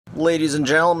ladies and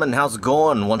gentlemen? How's it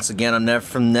going? Once again, I'm Nev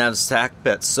from Nev's Tech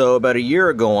Bits. So about a year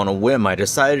ago on a whim, I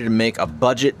decided to make a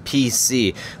budget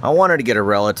PC. I wanted to get a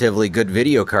relatively good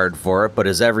video card for it, but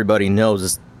as everybody knows,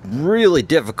 it's really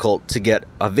difficult to get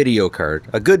a video card,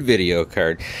 a good video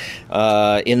card,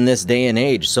 in this day and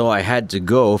age. So I had to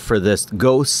go for this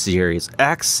Go series,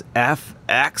 XFXR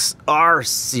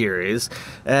series,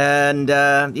 and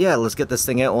yeah, let's get this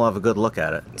thing out. We'll have a good look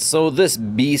at it. So this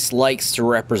beast likes to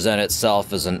represent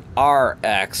itself as an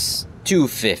RX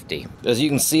 250. As you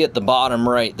can see at the bottom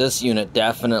right, this unit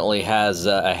definitely has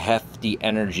a hefty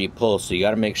energy pull, so you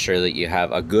got to make sure that you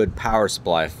have a good power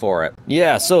supply for it.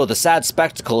 Yeah, so the sad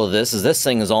spectacle of this is this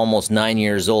thing is almost 9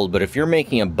 years old, but if you're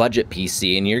making a budget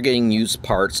PC and you're getting used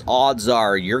parts, odds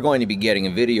are you're going to be getting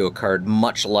a video card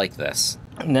much like this.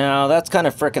 Now, that's kind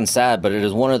of frickin' sad, but it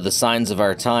is one of the signs of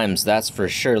our times, that's for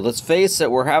sure. Let's face it,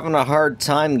 we're having a hard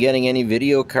time getting any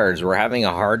video cards. We're having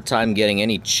a hard time getting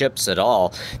any chips at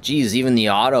all. Geez, even the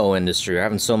auto industry are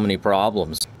having so many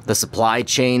problems. The supply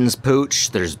chain's pooch.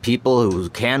 There's people who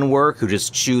can work who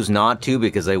just choose not to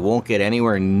because they won't get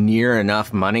anywhere near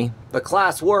enough money. The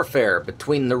class warfare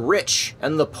between the rich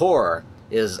and the poor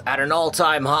is at an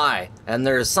all-time high, and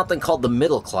there's something called the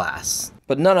middle class.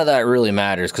 But none of that really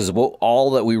matters, because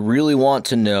all that we really want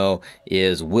to know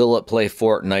is, will it play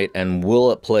Fortnite and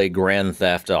will it play Grand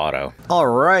Theft Auto?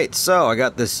 Alright, so I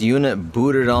got this unit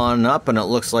booted on up, and it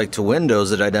looks like to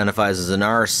Windows it identifies as an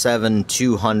R7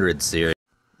 200 series.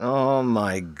 Oh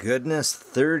my goodness,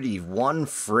 31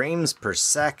 frames per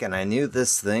second. I knew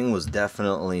this thing was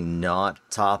definitely not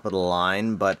top of the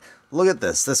line, but look at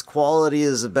this. This quality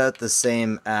is about the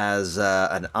same as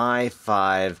an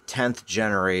i5 10th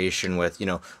generation with, you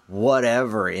know,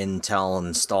 whatever Intel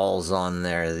installs on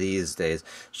there these days.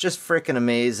 It's just freaking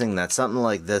amazing that something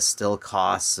like this still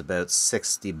costs about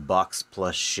 60 bucks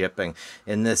plus shipping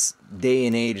in this day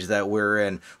and age that we're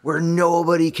in, where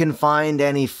nobody can find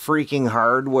any freaking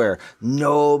hardware.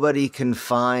 Nobody can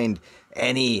find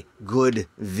any good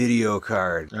video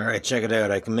card. Alright, check it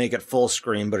out. I can make it full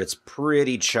screen, but it's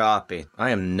pretty choppy.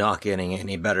 I am not getting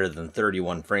any better than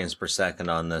 31 frames per second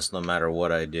on this, no matter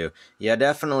what I do. Yeah,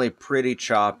 definitely pretty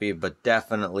choppy, but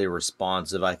definitely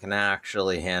responsive. I can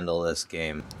actually handle this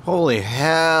game. Holy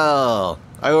hell!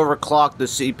 I overclocked the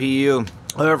CPU.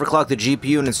 I overclocked the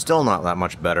GPU, and it's still not that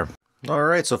much better.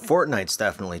 Alright, so Fortnite's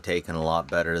definitely taken a lot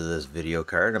better to this video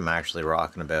card. I'm actually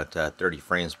rocking about 30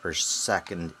 frames per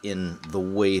second in the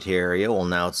weight area. Well,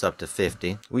 now it's up to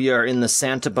 50. We are in the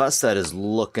Santa bus. That is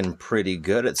looking pretty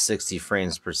good at 60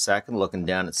 frames per second. Looking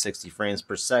down at 60 frames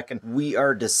per second. We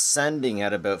are descending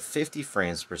at about 50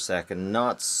 frames per second.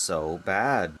 Not so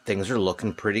bad. Things are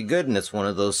looking pretty good, and it's one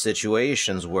of those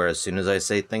situations where as soon as I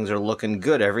say things are looking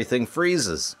good, everything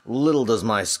freezes. Little does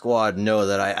my squad know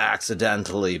that I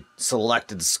accidentally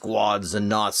selected squads and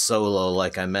not solo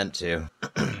like I meant to.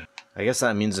 I guess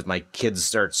that means if my kids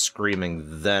start screaming,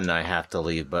 then I have to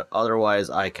leave, but otherwise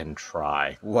I can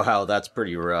try. Wow, that's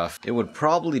pretty rough. It would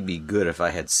probably be good if I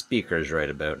had speakers right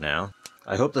about now.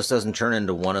 I hope this doesn't turn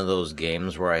into one of those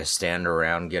games where I stand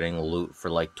around getting loot for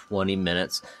like 20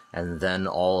 minutes and then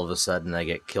all of a sudden I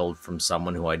get killed from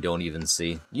someone who I don't even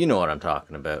see. You know what I'm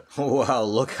talking about. Wow,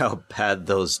 look how bad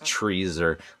those trees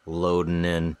are loading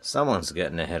in. Someone's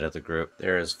getting ahead of the group.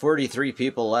 There's 43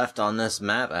 people left on this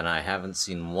map and I haven't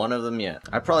seen one of them yet.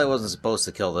 I probably wasn't supposed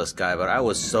to kill this guy, but I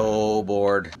was so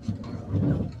bored.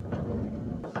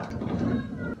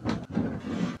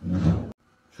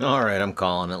 Alright, I'm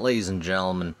calling it. Ladies and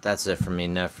gentlemen, that's it for me,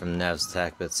 Nev from Nev's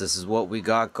Tech Bits. This is what we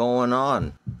got going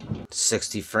on.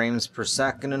 60 frames per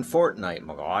second in Fortnite,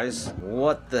 my guys.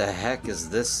 What the heck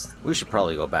is this? We should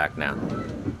probably go back now.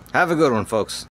 Have a good one, folks.